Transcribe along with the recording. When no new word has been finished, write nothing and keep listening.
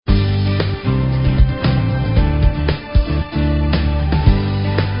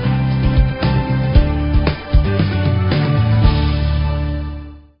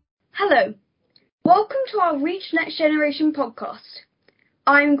our Reach Next Generation podcast.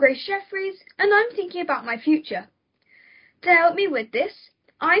 I'm Grace Jeffries, and I'm thinking about my future. To help me with this,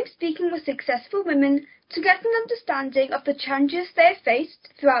 I'm speaking with successful women to get an understanding of the challenges they have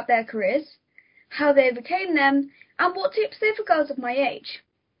faced throughout their careers, how they became them, and what tips they have for girls of my age.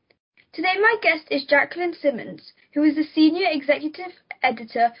 Today my guest is Jacqueline Simmons, who is the Senior Executive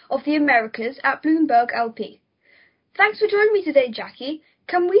Editor of the Americas at Bloomberg LP. Thanks for joining me today, Jackie.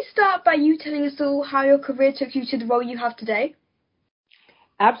 Can we start by you telling us all how your career took you to the role you have today?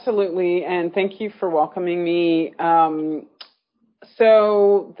 Absolutely, and thank you for welcoming me.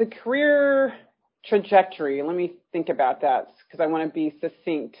 So the career trajectory, let me think about that because I want to be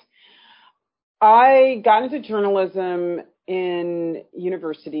succinct. I got into journalism in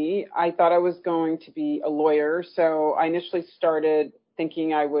university. I thought I was going to be a lawyer, so I initially started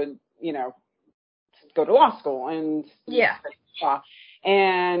thinking I would, go to law school and study law.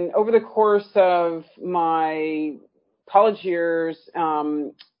 And over the course of my college years,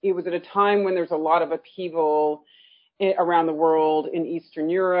 it was at a time when there's a lot of upheaval around the world, in Eastern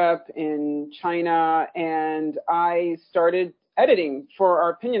Europe, in China, and I started editing for our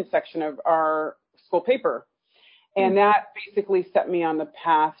opinion section of our school paper. And that basically set me on the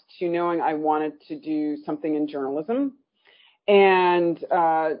path to knowing I wanted to do something in journalism and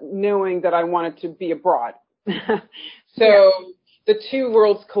knowing that I wanted to be abroad. The two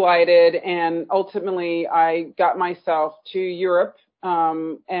worlds collided, and ultimately I got myself to Europe,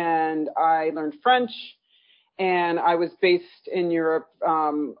 and I learned French, and I was based in Europe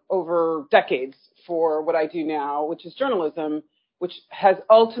over decades for what I do now, which is journalism, which has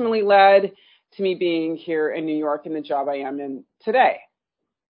ultimately led to me being here in New York in the job I am in today.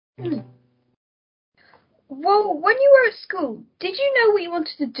 Well, when you were at school, did you know what you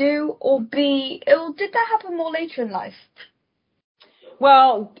wanted to do or be, or did that happen more later in life?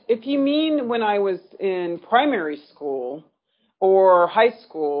 Well, if you mean when I was in primary school or high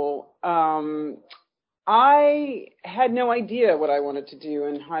school, I had no idea what I wanted to do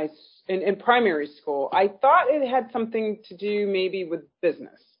in primary school. I thought it had something to do maybe with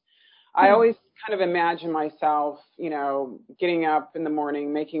business. I always kind of imagined myself, getting up in the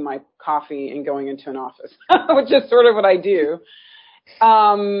morning, making my coffee and going into an office, which is sort of what I do.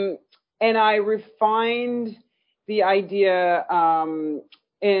 And I refined the idea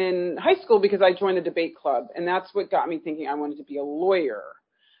in high school because I joined the debate club, and that's what got me thinking I wanted to be a lawyer.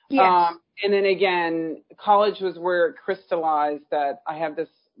 Yes. And then again, college was where it crystallized that I have this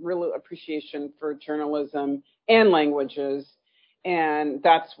real appreciation for journalism and languages, and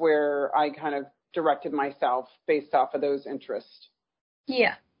that's where I kind of directed myself based off of those interests.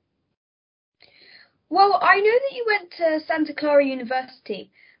 Yeah. Well, I know that you went to Santa Clara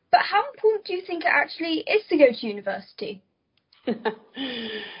University, but how important do you think it actually is to go to university?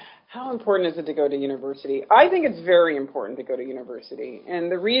 How important is it to go to university? I think it's very important to go to university.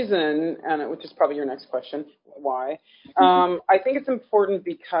 And the reason, which is probably your next question, why, I think it's important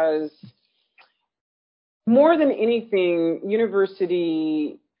because more than anything,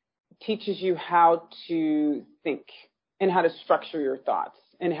 university teaches you how to think and how to structure your thoughts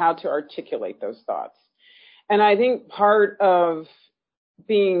and how to articulate those thoughts. And I think part of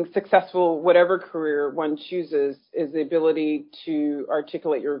being successful, whatever career one chooses, is the ability to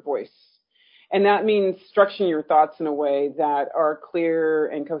articulate your voice. And that means structuring your thoughts in a way that are clear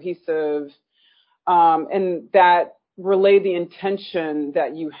and cohesive, and that relay the intention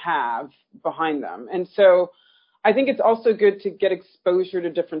that you have behind them. And so I think it's also good to get exposure to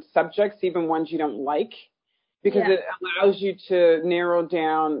different subjects, even ones you don't like, because it allows you to narrow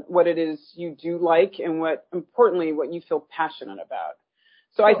down what it is you do like and what you feel passionate about.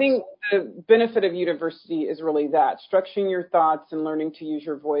 So I think the benefit of university is really that, structuring your thoughts and learning to use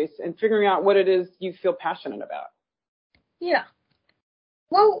your voice and figuring out what it is you feel passionate about. Yeah.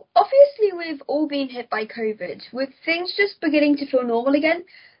 Well, obviously we've all been hit by COVID, with things just beginning to feel normal again.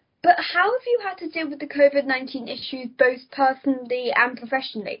 But how have you had to deal with the COVID-19 issues both personally and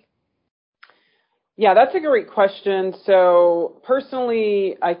professionally? Yeah, that's a great question. So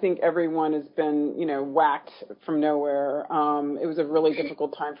personally, I think everyone has been, whacked from nowhere. It was a really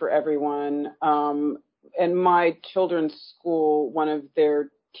difficult time for everyone. And my children's school, one of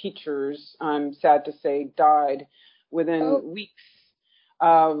their teachers, I'm sad to say, died within weeks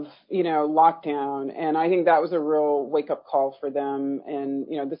of, lockdown. And I think that was a real wake-up call for them. And,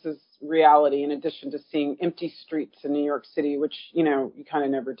 this is reality in addition to seeing empty streets in New York City, which, you kind of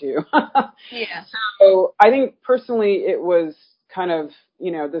never do. Yeah. So I think personally it was kind of,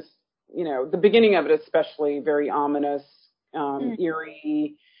 the beginning of it especially very ominous,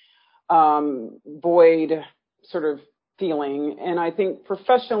 eerie, void sort of feeling. And I think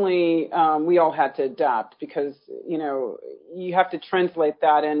professionally, we all had to adapt because, you have to translate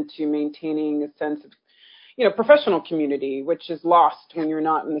that into maintaining a sense of, professional community, which is lost when you're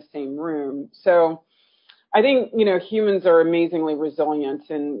not in the same room. So I think, humans are amazingly resilient,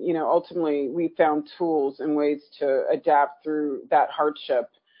 and, ultimately we found tools and ways to adapt through that hardship.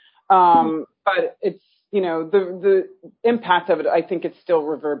 But it's, the impact of it, I think it's still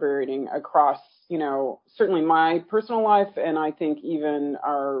reverberating across, certainly my personal life, and I think even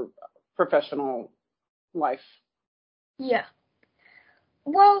our professional life. Yeah.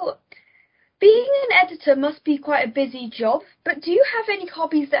 Well, being an editor must be quite a busy job, but do you have any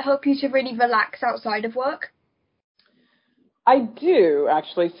hobbies that help you to really relax outside of work? I do,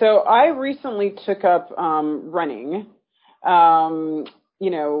 actually. So I recently took up running,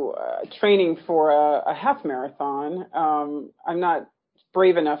 training for a half marathon. I'm not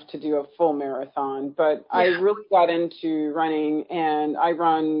brave enough to do a full marathon, but I really got into running, and I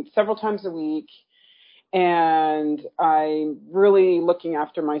run several times a week. And I'm really looking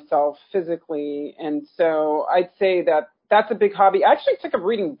after myself physically. And so I'd say that that's a big hobby. I actually took up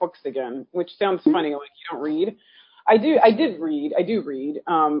reading books again, which sounds funny, like you don't read. I do read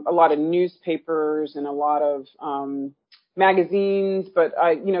a lot of newspapers and a lot of magazines, but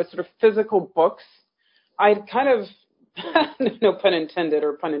sort of physical books. I kind of, no pun intended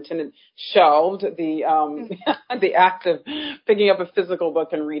or pun intended, shelved the the act of picking up a physical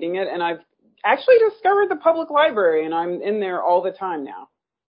book and reading it. And I've actually discovered the public library, and I'm in there all the time now.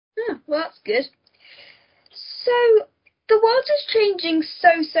 Well, that's good. So, the world is changing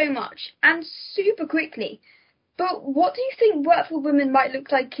so much, and super quickly. But what do you think work for women might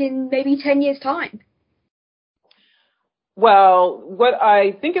look like in maybe 10 years' time? Well, what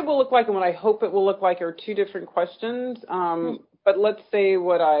I think it will look like and what I hope it will look like are two different questions. But let's say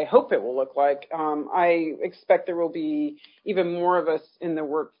what I hope it will look like. I expect there will be even more of us in the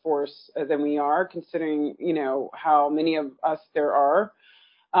workforce than we are, considering, how many of us there are,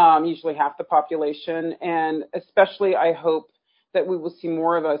 usually half the population. And especially I hope that we will see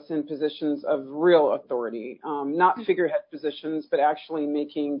more of us in positions of real authority, not figurehead positions, but actually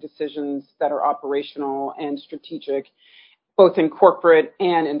making decisions that are operational and strategic, both in corporate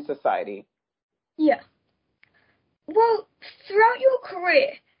and in society. Yeah. Well, throughout your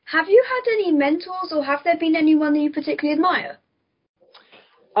career, have you had any mentors, or have there been anyone that you particularly admire?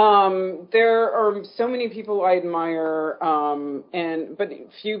 There are so many people I admire, but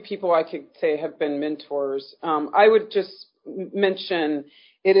few people I could say have been mentors. I would just mention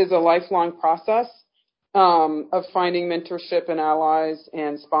it is a lifelong process of finding mentorship and allies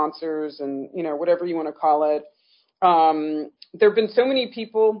and sponsors and, whatever you want to call it. There have been so many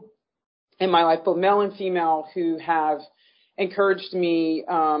people in my life, both male and female, who have encouraged me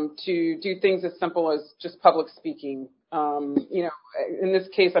to do things as simple as just public speaking. In this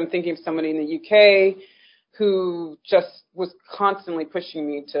case, I'm thinking of somebody in the UK who just was constantly pushing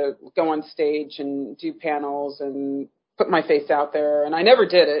me to go on stage and do panels and put my face out there. And I never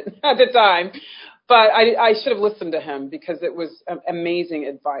did it at the time, but I should have listened to him because it was amazing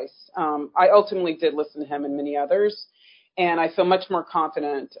advice. I ultimately did listen to him and many others, and I feel much more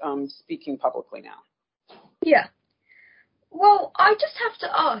confident speaking publicly now. Yeah. Well, I just have to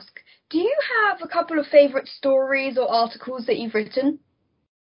ask, do you have a couple of favorite stories or articles that you've written?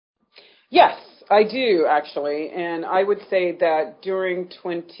 Yes, I do, actually. And I would say that during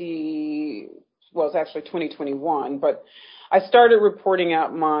 2021, but I started reporting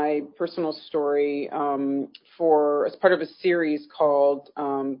out my personal story as part of a series called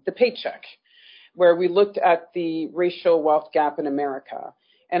The Paycheck, where we looked at the racial wealth gap in America.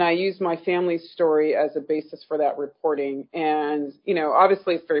 And I used my family's story as a basis for that reporting. And,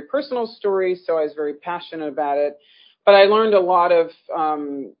 obviously it's a very personal story, so I was very passionate about it. But I learned a lot of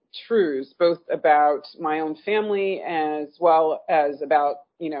truths, both about my own family as well as about,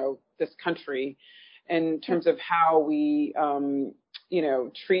 this country in terms of how we,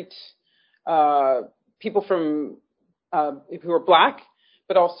 treat people from who are Black,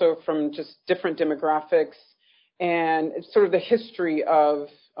 but also from just different demographics, and it's sort of the history of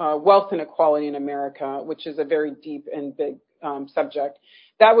wealth inequality in America, which is a very deep and big subject.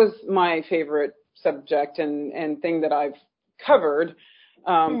 That was my favorite subject and thing that I've covered,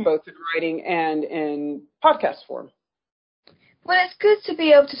 both in writing and in podcast form. Well, it's good to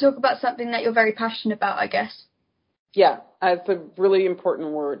be able to talk about something that you're very passionate about, I guess. Yeah, that's a really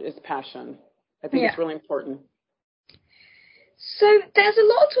important word, is passion. I think it's really important. So there's a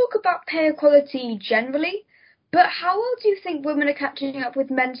lot of talk about pay equality generally, but how well do you think women are catching up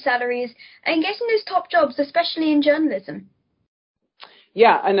with men's salaries and getting those top jobs, especially in journalism?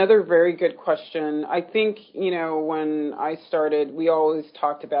 Yeah, another very good question. I think, when I started, we always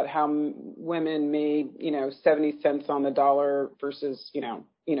talked about how women made, 70 cents on the dollar versus,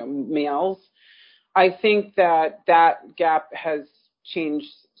 males. I think that gap has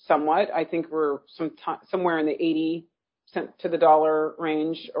changed somewhat. I think we're somewhere in the 80 cent to the dollar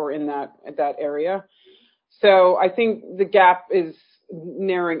range or in that area. So I think the gap is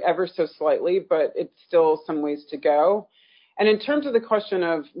narrowing ever so slightly, but it's still some ways to go. And in terms of the question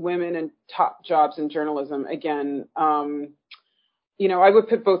of women in top jobs in journalism, again, I would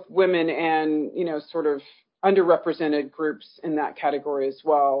put both women and, sort of underrepresented groups in that category as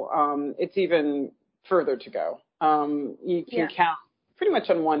well. It's even further to go. You can count pretty much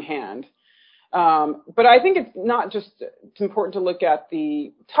on one hand. But I think it's important to look at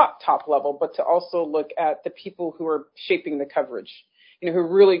the top level, but to also look at the people who are shaping the coverage, who are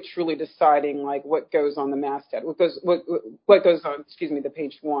really truly deciding like what goes on the masthead, what goes on, the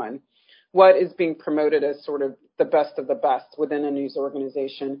page one, what is being promoted as sort of the best of the best within a news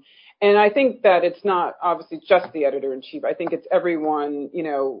organization. And I think that it's not obviously just the editor-in-chief. I think it's everyone,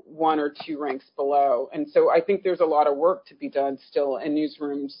 one or two ranks below. And so I think there's a lot of work to be done still in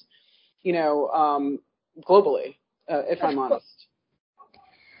newsrooms, globally, if I'm honest.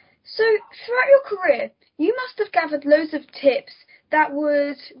 So throughout your career, you must have gathered loads of tips that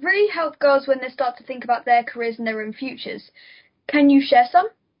would really help girls when they start to think about their careers and their own futures. Can you share some?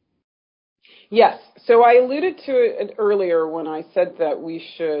 Yes. So I alluded to it earlier when I said that we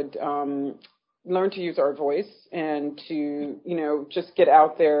should learn to use our voice and to, just get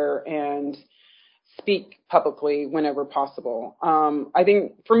out there and speak publicly whenever possible. I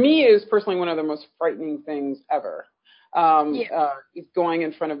think for me it is personally one of the most frightening things ever. Going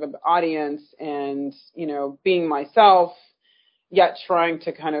in front of an audience and, being myself, yet trying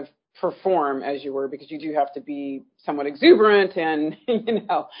to kind of perform as you were, because you do have to be somewhat exuberant and,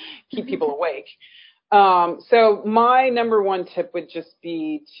 keep people awake. So my number one tip would just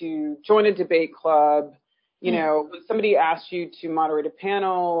be to join a debate club. When somebody asks you to moderate a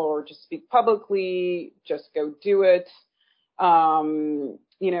panel or just speak publicly, just go do it.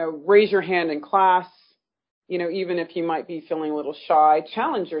 Raise your hand in class. Even if you might be feeling a little shy,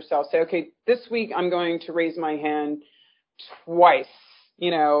 challenge yourself. Say, okay, this week I'm going to raise my hand twice.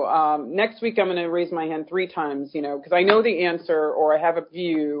 Next week I'm going to raise my hand 3 times, because I know the answer or I have a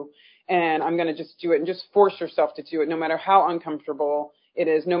view and I'm going to just do it, and just force yourself to do it, no matter how uncomfortable it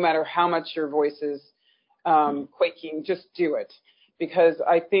is, no matter how much your voice is quaking, just do it. Because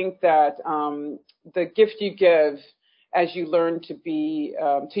I think that the gift you give as you learn to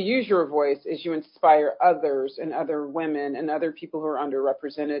use your voice is you inspire others and other women and other people who are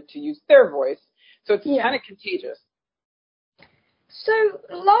underrepresented to use their voice. So it's kind of contagious. So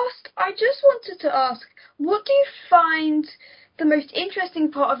last, I just wanted to ask, what do you find the most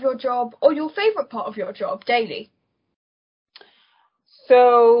interesting part of your job or your favorite part of your job daily?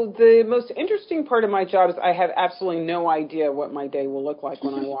 So the most interesting part of my job is I have absolutely no idea what my day will look like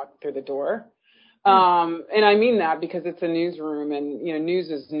when I walk through the door. And I mean that because it's a newsroom and, news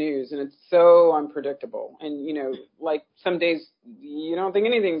is news and it's so unpredictable. And, like some days you don't think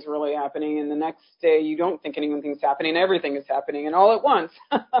anything's really happening and the next day you don't think anything's happening. Everything is happening and all at once.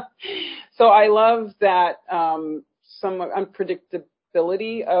 So I love that some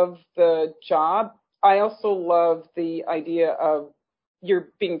unpredictability of the job. I also love the idea of you're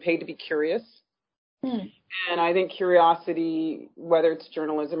being paid to be curious. And I think curiosity, whether it's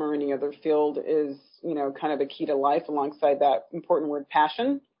journalism or any other field, is, kind of a key to life alongside that important word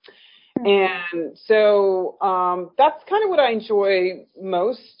passion. And so that's kind of what I enjoy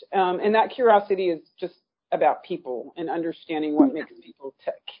most. And that curiosity is just about people and understanding what makes people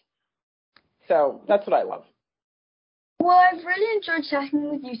tick. So that's what I love. Well, I've really enjoyed chatting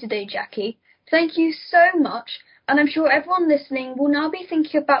with you today, Jackie. Thank you so much. And I'm sure everyone listening will now be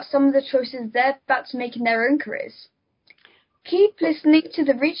thinking about some of the choices they're about to make in their own careers. Keep listening to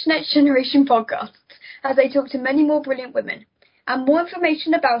the Reach Next Generation podcast as I talk to many more brilliant women. And more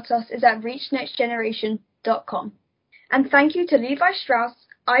information about us is at reachnextgeneration.com. And thank you to Levi Strauss,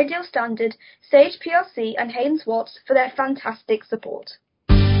 Ideal Standard, Sage PLC and Haynes Watts for their fantastic support.